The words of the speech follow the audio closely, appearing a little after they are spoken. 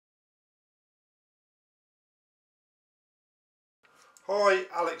Hi,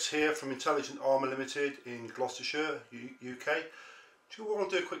 Alex here from Intelligent Armour Limited in Gloucestershire, UK. Do you want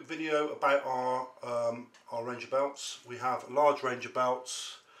to do a quick video about our range of belts? We have a large range of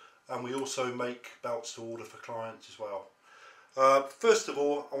belts and we also make belts to order for clients as well. First of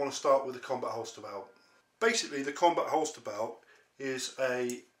all, I want to start with the combat holster belt. Basically, the combat holster belt is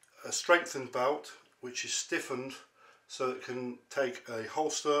a strengthened belt which is stiffened so it can take a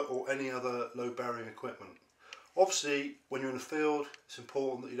holster or any other load bearing equipment. Obviously, when you're in the field, it's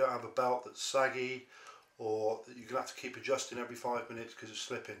important that you don't have a belt that's saggy or that you're going to have to keep adjusting every 5 minutes because it's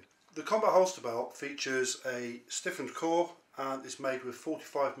slipping. The combat holster belt features a stiffened core and is made with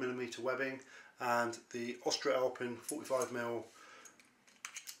 45mm webbing and the Austrialpin 45mm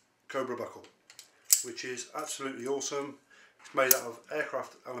Cobra Buckle, which is absolutely awesome. It's made out of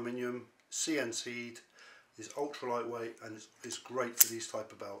aircraft aluminium, CNC'd, is ultra lightweight and is great for these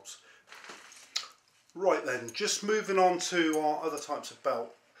type of belts. Right then, just moving on to our other types of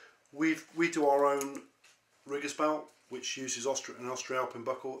belt. We do our own rigger's belt, which uses an Austrialpin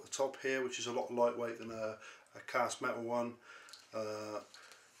buckle at the top here, which is a lot lightweight than a cast metal one.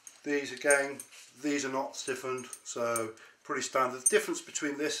 These are not stiffened, so pretty standard. The difference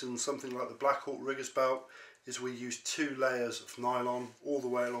between this and something like the Black Hawk rigger's belt is we use 2 layers of nylon all the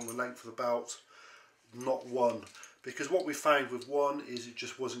way along the length of the belt, not one. Because what we found with one is it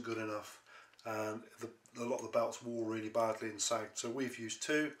just wasn't good enough. And a lot of the belts wore really badly and sagged, so we've used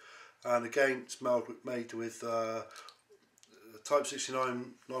 2, and again it's made with type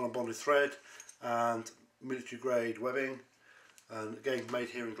 69 nylon bonded thread and military grade webbing, and again made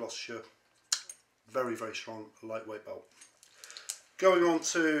here in Gloucestershire. Very strong lightweight belt. Going on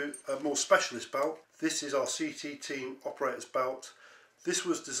to a more specialist belt, this is our CT team operator's belt. This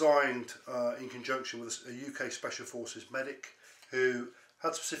was designed in conjunction with a UK Special Forces medic who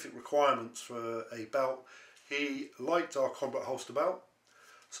had specific requirements for a belt. He liked our combat holster belt,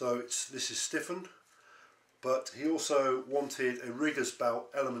 so this is stiffened, but he also wanted a rigger's belt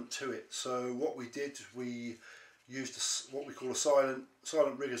element to it. So what we did, we used what we call a silent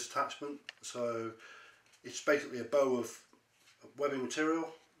rigger's attachment. So it's basically a bow of webbing material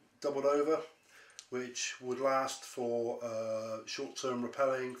doubled over, which would last for short-term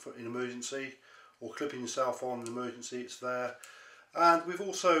rappelling in emergency, or clipping yourself on in emergency. It's there. And we've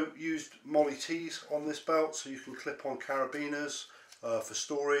also used Molly tees on this belt, so you can clip on carabiners for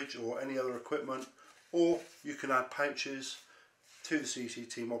storage or any other equipment, or you can add pouches to the CT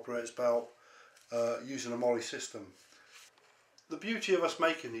team operator's belt using a Molly system. The beauty of us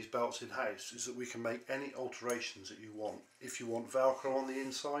making these belts in-house is that we can make any alterations that you want. If you want Velcro on the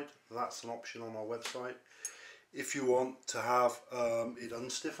inside, that's an option on our website. If you want to have it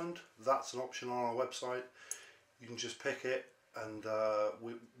unstiffened, that's an option on our website. You can just pick it and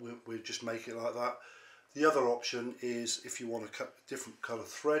we just make it like that. The other option is if you want a different colour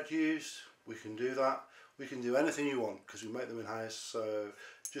thread used, we can do that. We can do anything you want because we make them in-house, so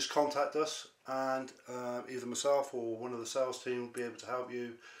just contact us and either myself or one of the sales team will be able to help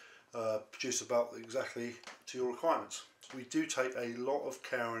you produce a belt exactly to your requirements. We do take a lot of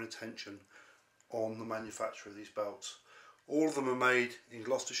care and attention on the manufacture of these belts. All of them are made in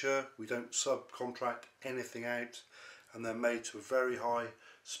Gloucestershire. We don't subcontract anything out, and they're made to a very high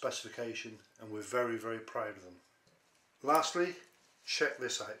specification, and we're very proud of them. Lastly, check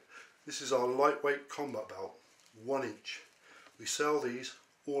this out. This is our lightweight combat belt, 1 inch. We sell these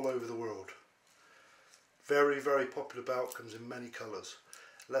all over the world. Very popular belt, comes in many colours.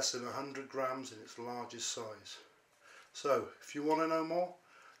 Less than 100 grams in its largest size. So if you want to know more,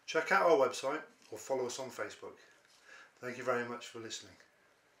 check out our website or follow us on Facebook. Thank you very much for listening.